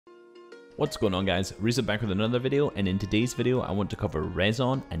What's going on, guys? Reisshub back with another video, and in today's video I want to cover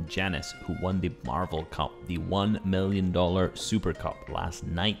Rezon and JannisZ, who won the Marvel Cup, the $1 million Super Cup last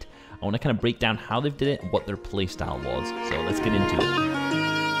night. I want to kind of break down how they did it and what their playstyle was, so let's get into it.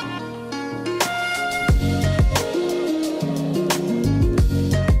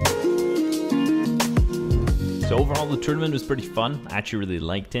 So overall, the tournament was pretty fun. I actually really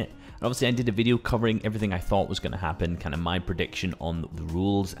liked it. And obviously, I did a video covering everything I thought was going to happen, kind of my prediction on the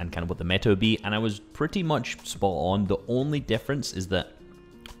rules and kind of what the meta would be, and I was pretty much spot on. The only difference is that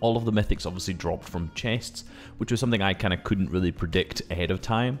all of the mythics obviously dropped from chests, which was something I kind of couldn't really predict ahead of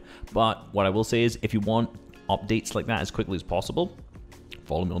time. But what I will say is, if you want updates like that as quickly as possible,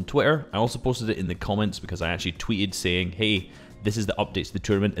 follow me on Twitter. I also posted it in the comments because I actually tweeted saying, hey, this is the updates to the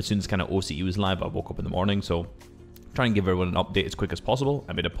tournament. As soon as kind of OCE was live, I woke up in the morning, so try and give everyone an update as quick as possible.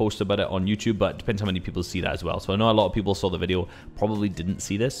 I made a post about it on YouTube, but it depends how many people see that as well. So I know a lot of people saw the video, probably didn't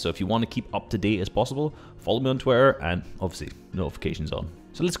see this. So if you want to keep up to date as possible, follow me on Twitter and obviously notifications on.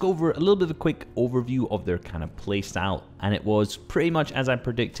 So let's go over a little bit of a quick overview of their kind of play style. And it was pretty much as I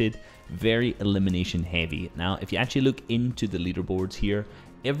predicted, very elimination heavy. Now, if you actually look into the leaderboards here,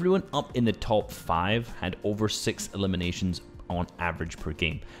 everyone up in the top 5 had over 6 eliminations on average per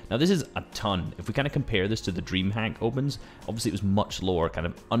game. Now this is a ton. If we kind of compare this to the DreamHack Opens, obviously it was much lower, kind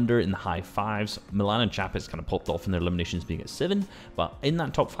of under in the high 5s. Milan and Chapitz kind of popped off in their eliminations being at 7, but in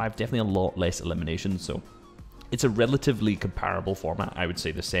that top 5, definitely a lot less eliminations. So it's a relatively comparable format, I would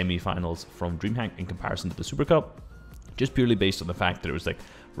say, the semi-finals from DreamHack in comparison to the Super Cup, just purely based on the fact that it was like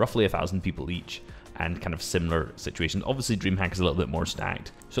roughly 1,000 people each and kind of similar situations. Obviously DreamHack is a little bit more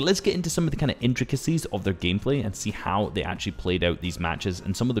stacked. So let's get into some of the kind of intricacies of their gameplay and see how they actually played out these matches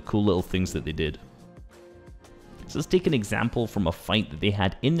and some of the cool little things that they did. So let's take an example from a fight that they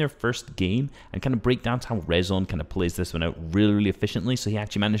had in their first game and kind of break down how Rezon kind of plays this one out really efficiently. So he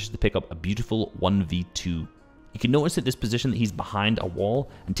actually manages to pick up a beautiful 1v2. You can notice at this position that he's behind a wall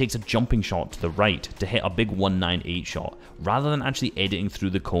and takes a jumping shot to the right to hit a big 198 shot, rather than actually editing through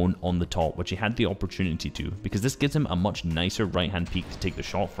the cone on the top, which he had the opportunity to, because this gives him a much nicer right-hand peak to take the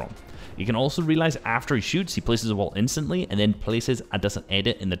shot from. You can also realize after he shoots, he places a wall instantly and then places a doesn't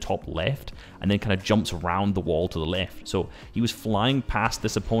edit in the top left and then kind of jumps around the wall to the left. So he was flying past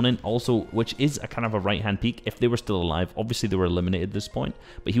this opponent also, which is a kind of a right-hand peak if they were still alive. Obviously they were eliminated at this point,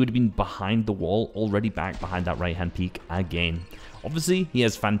 but he would have been behind the wall, already back behind that right-hand peak again. Obviously, he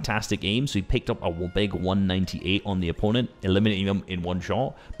has fantastic aim, so he picked up a big 198 on the opponent, eliminating them in one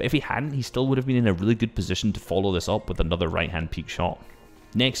shot. But if he hadn't, he still would have been in a really good position to follow this up with another right-hand peak shot.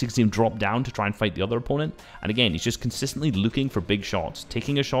 Next, you can see him drop down to try and fight the other opponent. And again, he's just consistently looking for big shots,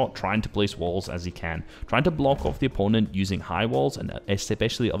 taking a shot, trying to place walls as he can, trying to block off the opponent using high walls and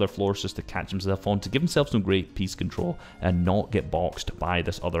especially other floors just to catch himself on, to give himself some great piece control and not get boxed by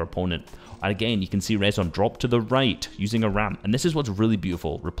this other opponent. And again, you can see Rezon drop to the right using a ramp. And this is what's really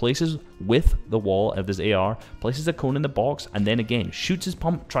beautiful. Replaces with the wall of this AR, places a cone in the box, and then again, shoots his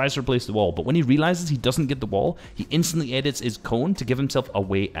pump, tries to replace the wall. But when he realizes he doesn't get the wall, he instantly edits his cone to give himself a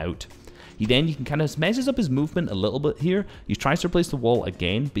way out. You can kind of messes up his movement a little bit here. He tries to replace the wall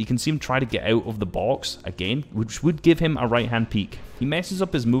again, but you can see him try to get out of the box again, which would give him a right-hand peek. He messes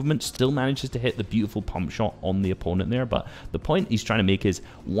up his movement, still manages to hit the beautiful pump shot on the opponent there, but the point he's trying to make is,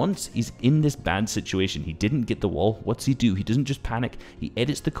 once he's in this bad situation, he didn't get the wall, what's he do? He doesn't just panic, he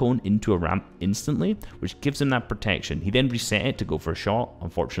edits the cone into a ramp instantly, which gives him that protection. He then reset it to go for a shot,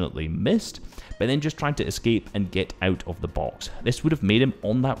 unfortunately missed, but then just tried to escape and get out of the box. This would have made him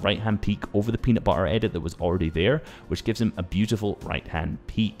on that right-hand peak over the peanut butter edit that was already there, which gives him a beautiful right-hand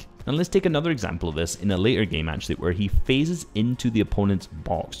peak. Now let's take another example of this in a later game actually, where he phases into the opponent's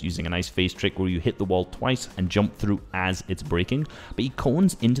box using a nice phase trick where you hit the wall twice and jump through as it's breaking, but he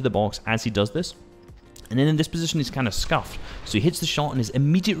cones into the box as he does this. And then in this position, he's kind of scuffed. So he hits the shot and his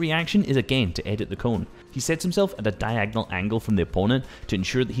immediate reaction is again to edit the cone. He sets himself at a diagonal angle from the opponent to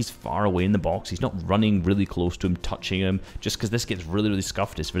ensure that he's far away in the box. He's not running really close to him, touching him, just because this gets really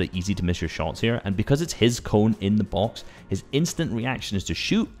scuffed. It's very easy to miss your shots here. And because it's his cone in the box, his instant reaction is to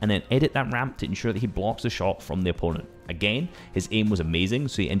shoot and then edit that ramp to ensure that he blocks the shot from the opponent. Again, his aim was amazing,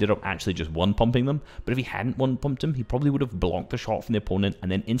 so he ended up actually just one-pumping them, but if he hadn't one-pumped him, he probably would have blocked the shot from the opponent and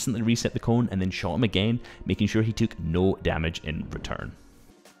then instantly reset the cone and then shot him again, making sure he took no damage in return.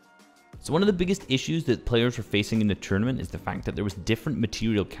 So one of the biggest issues that players were facing in the tournament is the fact that there was different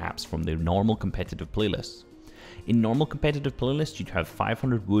material caps from the normal competitive playlists. In normal competitive playlists, you'd have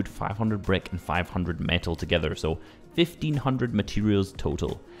 500 wood, 500 brick, and 500 metal together, so 1,500 materials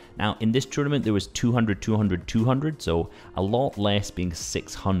total. Now, in this tournament, there was 200, 200, 200, so a lot less being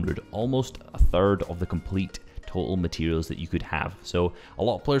 600, almost a third of the complete total materials that you could have. So a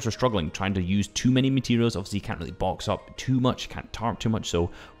lot of players are struggling, trying to use too many materials. Obviously, you can't really box up too much, you can't tarp too much. So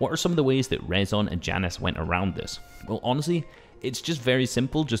what are some of the ways that Rezon and JannisZ went around this? Well, honestly, it's just very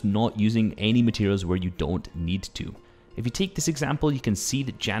simple, just not using any materials where you don't need to. If you take this example, you can see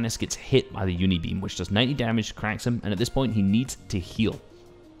that JannisZ gets hit by the Unibeam, which does 90 damage, cracks him, and at this point he needs to heal.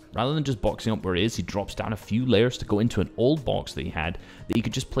 Rather than just boxing up where he is, he drops down a few layers to go into an old box that he had that he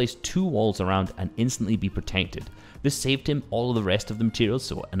could just place 2 walls around and instantly be protected. This saved him all of the rest of the materials,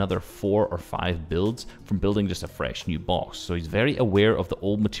 so another 4 or 5 builds from building just a fresh new box. So he's very aware of the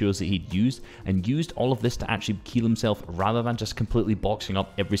old materials that he'd used and used all of this to actually heal himself rather than just completely boxing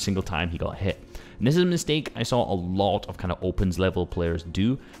up every single time he got hit. And this is a mistake I saw a lot of kind of opens level players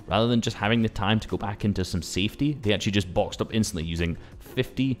do. Rather than just having the time to go back into some safety, they actually just boxed up instantly using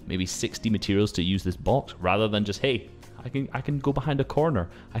 50, maybe 60 materials to use this box, rather than just, hey, I can go behind a corner,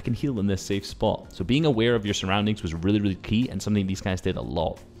 I can heal in this safe spot. So being aware of your surroundings was really, really key, and something these guys did a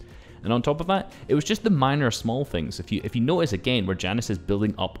lot. And on top of that, it was just the minor small things. If you notice again where JannisZ is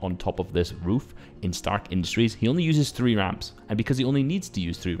building up on top of this roof in Stark Industries, he only uses 3 ramps, and because he only needs to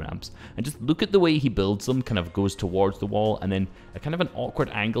use 3 ramps. And just look at the way he builds them, kind of goes towards the wall, and then a kind of an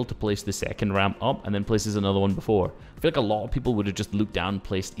awkward angle to place the second ramp up, and then places another one before. I feel like a lot of people would have just looked down and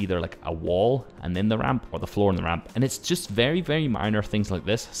placed either like a wall and then the ramp, or the floor and the ramp. And it's just very, very minor things like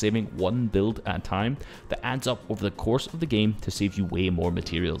this, saving one build at a time, that adds up over the course of the game to save you way more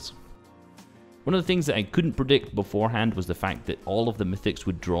materials. One of the things that I couldn't predict beforehand was the fact that all of the mythics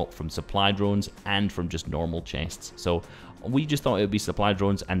would drop from supply drones and from just normal chests. So we just thought it would be supply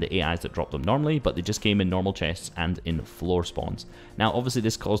drones and the AIs that dropped them normally, but they just came in normal chests and in floor spawns. Now obviously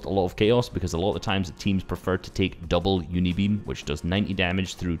this caused a lot of chaos because a lot of the times the teams preferred to take double Unibeam, which does 90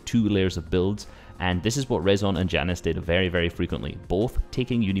 damage through 2 layers of builds. And this is what Rezon and JannisZ did very, very frequently, both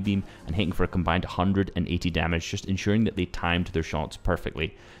taking Unibeam and hitting for a combined 180 damage, just ensuring that they timed their shots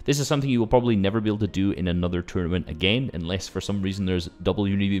perfectly. This is something you will probably never be able to do in another tournament again, unless for some reason there's double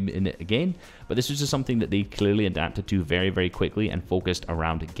Unibeam in it again. But this was just something that they clearly adapted to very, very quickly and focused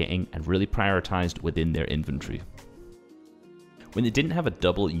around getting and really prioritized within their inventory. When they didn't have a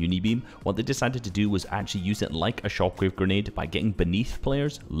double Unibeam, what they decided to do was actually use it like a shockwave grenade by getting beneath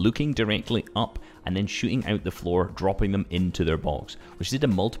players, looking directly up, and then shooting out the floor, dropping them into their box, which they did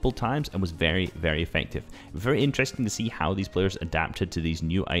multiple times and was very, very effective. Very interesting to see how these players adapted to these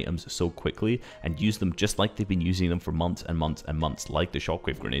new items so quickly and used them just like they've been using them for months and months and months, like the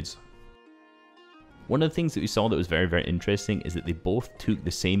shockwave grenades. One of the things that we saw that was very, very interesting is that they both took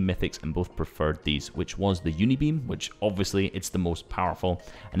the same mythics and both preferred these, which was the Unibeam, which obviously it's the most powerful,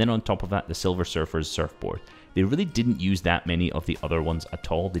 and then on top of that, the Silver Surfer's Surfboard. They really didn't use that many of the other ones at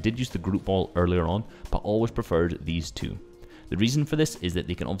all. They did use the group ball earlier on, but always preferred these two. The reason for this is that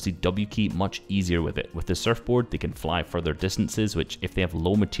they can obviously W key much easier with it. With the surfboard, they can fly further distances, which if they have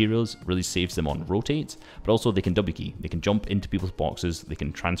low materials, really saves them on rotates, but also they can W key. They can jump into people's boxes, they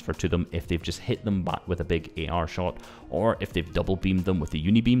can transfer to them if they've just hit them back with a big AR shot, or if they've double beamed them with the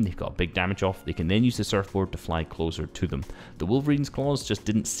Unibeam, they've got a big damage off, they can then use the surfboard to fly closer to them. The Wolverine's Claws just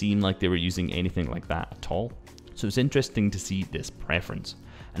didn't seem like they were using anything like that at all, so it's interesting to see this preference.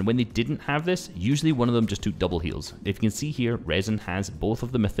 And when they didn't have this, usually one of them just took double heals. If you can see here, Rezon has both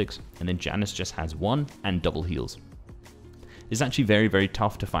of the mythics, and then JannisZ just has one and double heals. It's actually very, very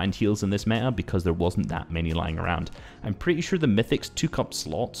tough to find heals in this meta because there wasn't that many lying around. I'm pretty sure the mythics took up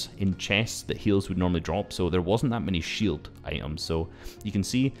slots in chests that heals would normally drop, so there wasn't that many shield items. So you can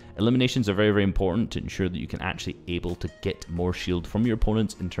see eliminations are very, very important to ensure that you can actually able to get more shield from your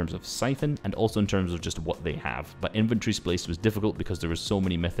opponents in terms of siphon and also in terms of just what they have. But inventory space was difficult because there were so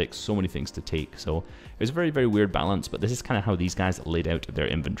many mythics, so many things to take. So it was a very, very weird balance, but this is kind of how these guys laid out their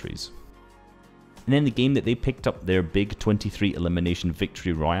inventories. And then the game that they picked up their big 23 elimination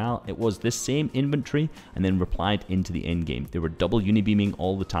victory royale, it was this same inventory and then replied into the end game. They were double unibeaming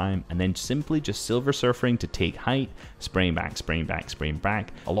all the time and then simply just silver surfing to take height, spraying back, spraying back, spraying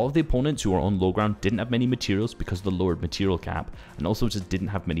back. A lot of the opponents who were on low ground didn't have many materials because of the lowered material cap and also just didn't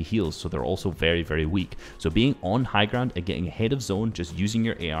have many heals, so they're also very, very weak. So being on high ground and getting ahead of zone, just using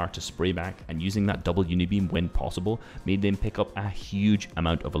your AR to spray back and using that double unibeam when possible made them pick up a huge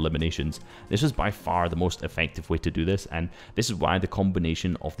amount of eliminations. This was by far the most effective way to do this, and this is why the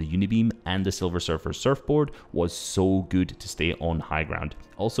combination of the Unibeam and the Silver Surfer surfboard was so good to stay on high ground.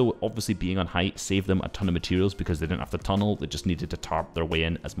 Also, obviously being on height saved them a ton of materials because they didn't have to tunnel, they just needed to tarp their way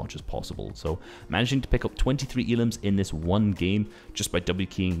in as much as possible. So managing to pick up 23 elims in this one game just by W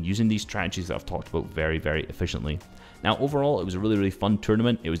keying using these strategies that I've talked about very, very efficiently. Now overall, it was a really fun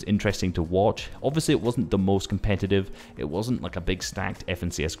tournament. It was interesting to watch. Obviously it wasn't the most competitive, it wasn't like a big stacked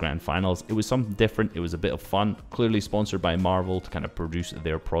FNCS Grand Finals. It was something different, it was a bit of fun, clearly sponsored by Marvel to kind of produce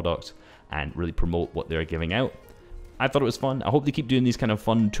their product and really promote what they're giving out. I thought it was fun. I hope they keep doing these kind of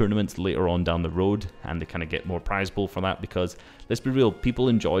fun tournaments later on down the road and they kind of get more prize pool for that, because let's be real, people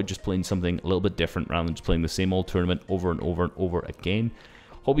enjoy just playing something a little bit different rather than just playing the same old tournament over and over and over again.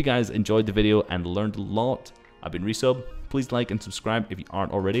 Hope you guys enjoyed the video and learned a lot. I've been Reisshub. Please like and subscribe if you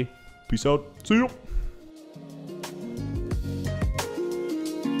aren't already. Peace out. See you.